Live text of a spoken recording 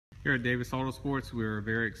Here at Davis AutoSports, we're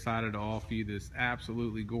very excited to offer you this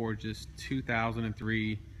absolutely gorgeous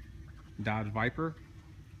 2003 Dodge Viper.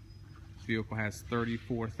 This vehicle has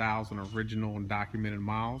 34,000 original and documented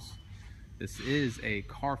miles. This is a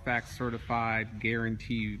Carfax certified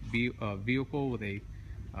guarantee vehicle with a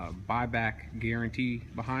buyback guarantee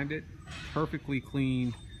behind it. Perfectly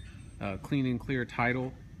clean, clean and clear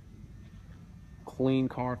title. Clean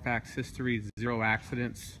Carfax history, 0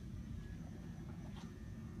 accidents.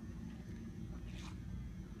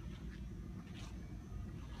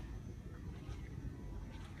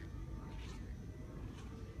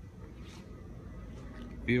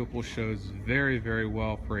 Vehicle shows very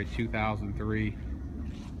well for a 2003.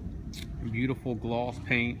 Beautiful gloss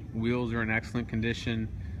paint. Wheels are in excellent condition.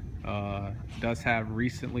 Does have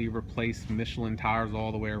recently replaced Michelin tires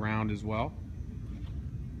all the way around as well.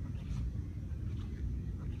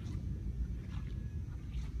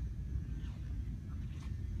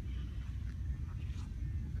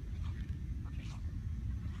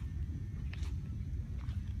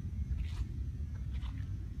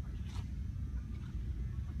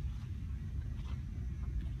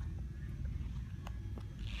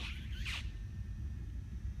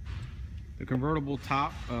 The convertible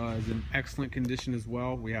top is in excellent condition as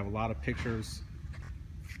well. We have a lot of pictures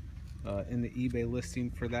in the eBay listing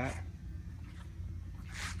for that.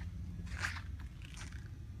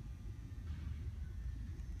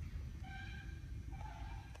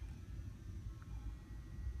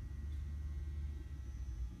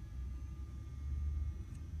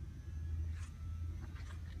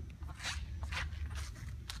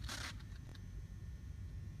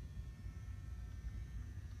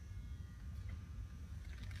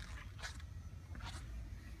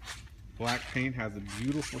 Black paint has a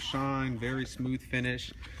beautiful shine, very smooth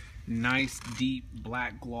finish, nice deep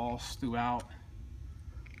black gloss throughout,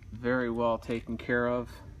 very well taken care of.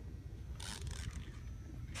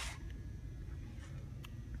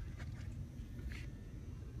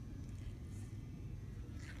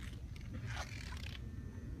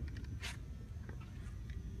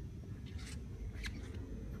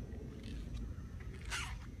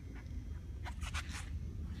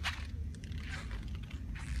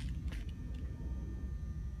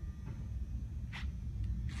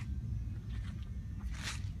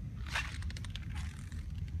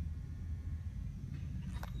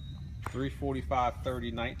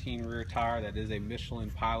 .345/30/19 rear tire. That is a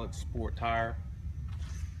Michelin Pilot Sport tire.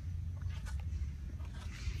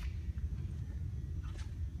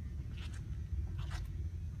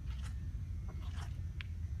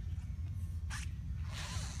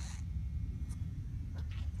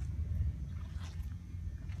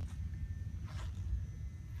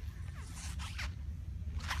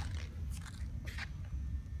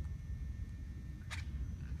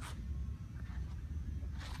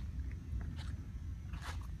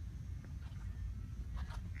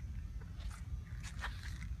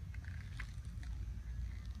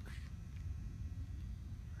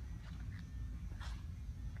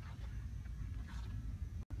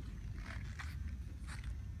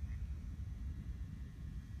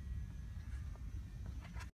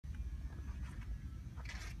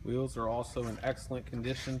 Wheels are also in excellent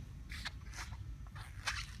condition.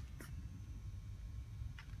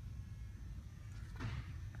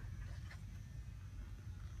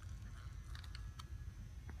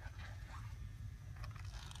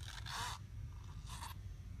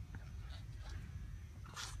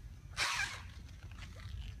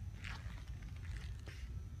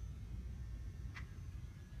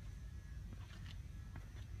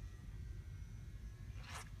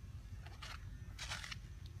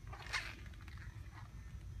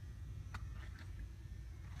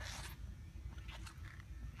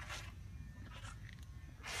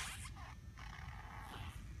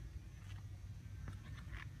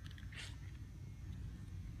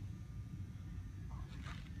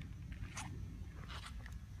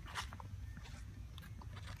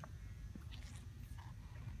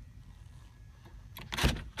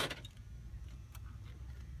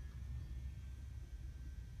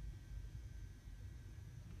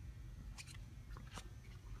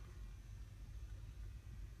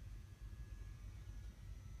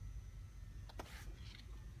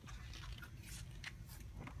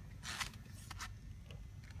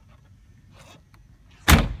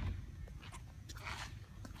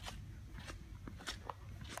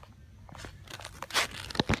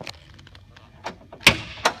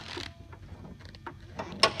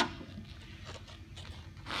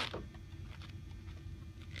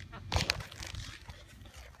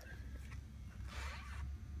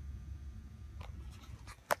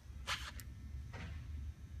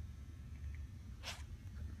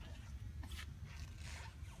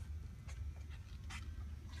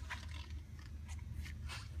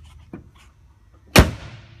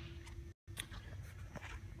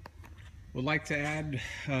 Would like to add,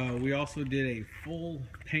 we also did a full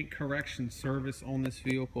paint correction service on this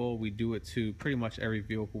vehicle. We do it to pretty much every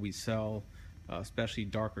vehicle we sell, especially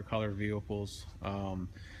darker color vehicles,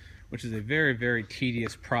 which is a very, very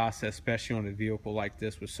tedious process, especially on a vehicle like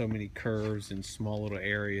this with so many curves and small little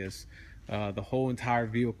areas. The whole entire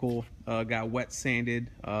vehicle got wet sanded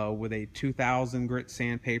with a 2000 grit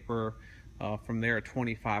sandpaper, from there a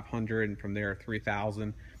 2500, and from there a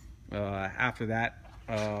 3000. After that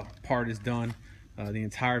part is done, the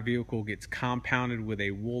entire vehicle gets compounded with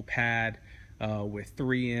a wool pad with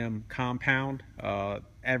 3M compound.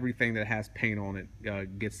 Everything that has paint on it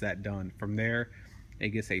gets that done. From there, it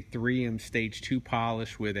gets a 3M stage 2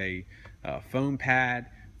 polish with a foam pad.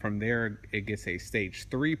 From there, it gets a stage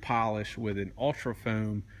 3 polish with an ultra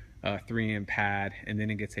foam 3M pad, and then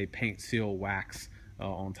it gets a paint seal wax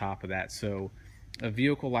on top of that. So a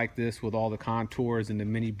vehicle like this with all the contours and the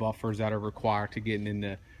mini buffers that are required to get in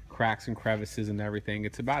the cracks and crevices and everything,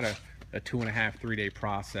 it's about a 2.5–3 day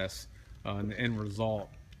process. And the end result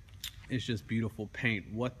is just beautiful paint.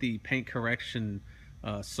 What the paint correction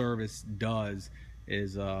service does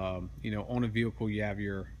is, you know, on a vehicle you have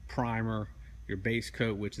your primer, your base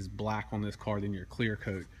coat, which is black on this car, then your clear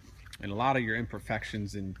coat. And a lot of your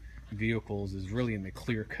imperfections in vehicles is really in the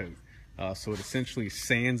clear coat. So it essentially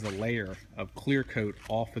sands a layer of clear coat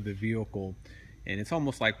off of the vehicle, and it's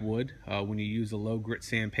almost like wood. When you use a low grit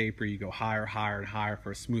sandpaper, you go higher, higher, and higher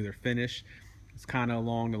for a smoother finish. It's kind of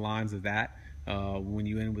along the lines of that when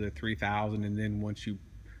you end with a 3000, and then once you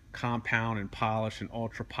compound and polish and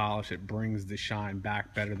ultra polish, it brings the shine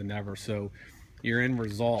back better than ever. So your end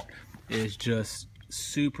result is just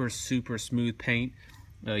super, super smooth paint.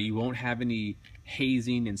 You won't have any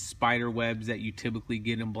hazing and spider webs that you typically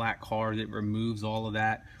get in black cars. It removes all of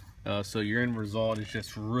that. So your end result is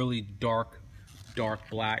just really dark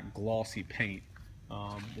black glossy paint.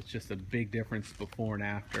 It's just a big difference before and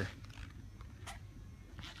after.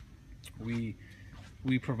 We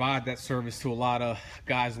provide that service to a lot of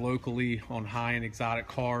guys locally on high-end exotic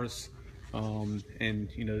cars, and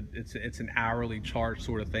you know, it's an hourly charge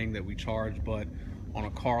sort of thing that we charge. But on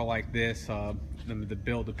a car like this, the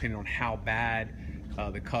bill, depending on how bad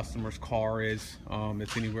the customer's car is,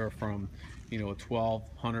 it's anywhere from, you know, a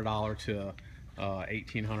 $1,200 to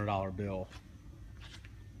 $1,800 bill.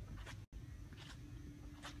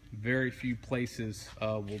 Very few places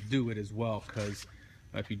will do it as well, because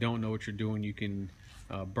if you don't know what you're doing, you can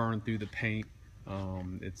burn through the paint.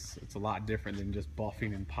 It's a lot different than just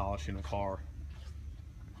buffing and polishing a car.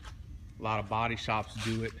 A lot of body shops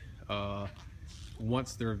do it.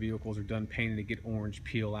 Once their vehicles are done painting, to get orange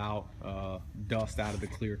peel out, dust out of the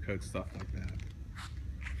clear coat, stuff like that.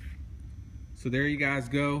 So there you guys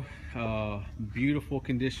go. Beautiful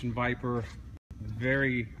condition Viper.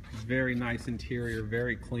 Very, very nice interior,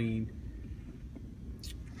 very clean.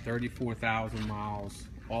 34,000 miles,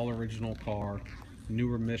 all original car,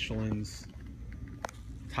 newer Michelins,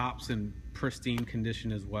 tops in pristine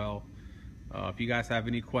condition as well. If you guys have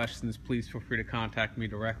any questions, please feel free to contact me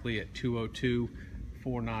directly at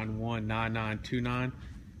 202-491-9929.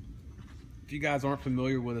 If you guys aren't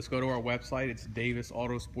familiar with us, go to our website. It's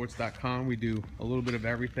davisautosports.com. We do a little bit of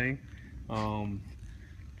everything.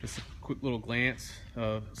 Just a quick little glance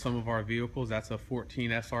of some of our vehicles. That's a 14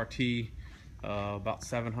 SRT, about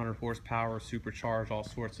 700 horsepower, supercharged, all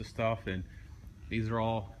sorts of stuff. And these are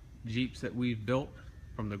all Jeeps that we've built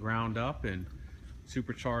from the ground up, and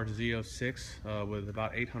supercharged Z06 with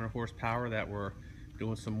about 800 horsepower that we're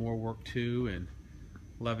doing some more work to, and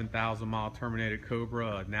 11,000 mile terminated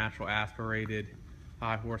Cobra, a natural aspirated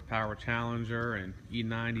high horsepower Challenger, and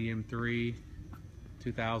E90 M3,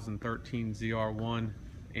 2013 ZR1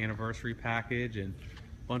 anniversary package, and a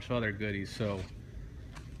bunch of other goodies. So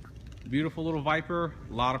beautiful little Viper,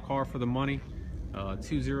 a lot of car for the money.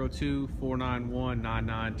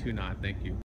 202-491-9929. Thank you.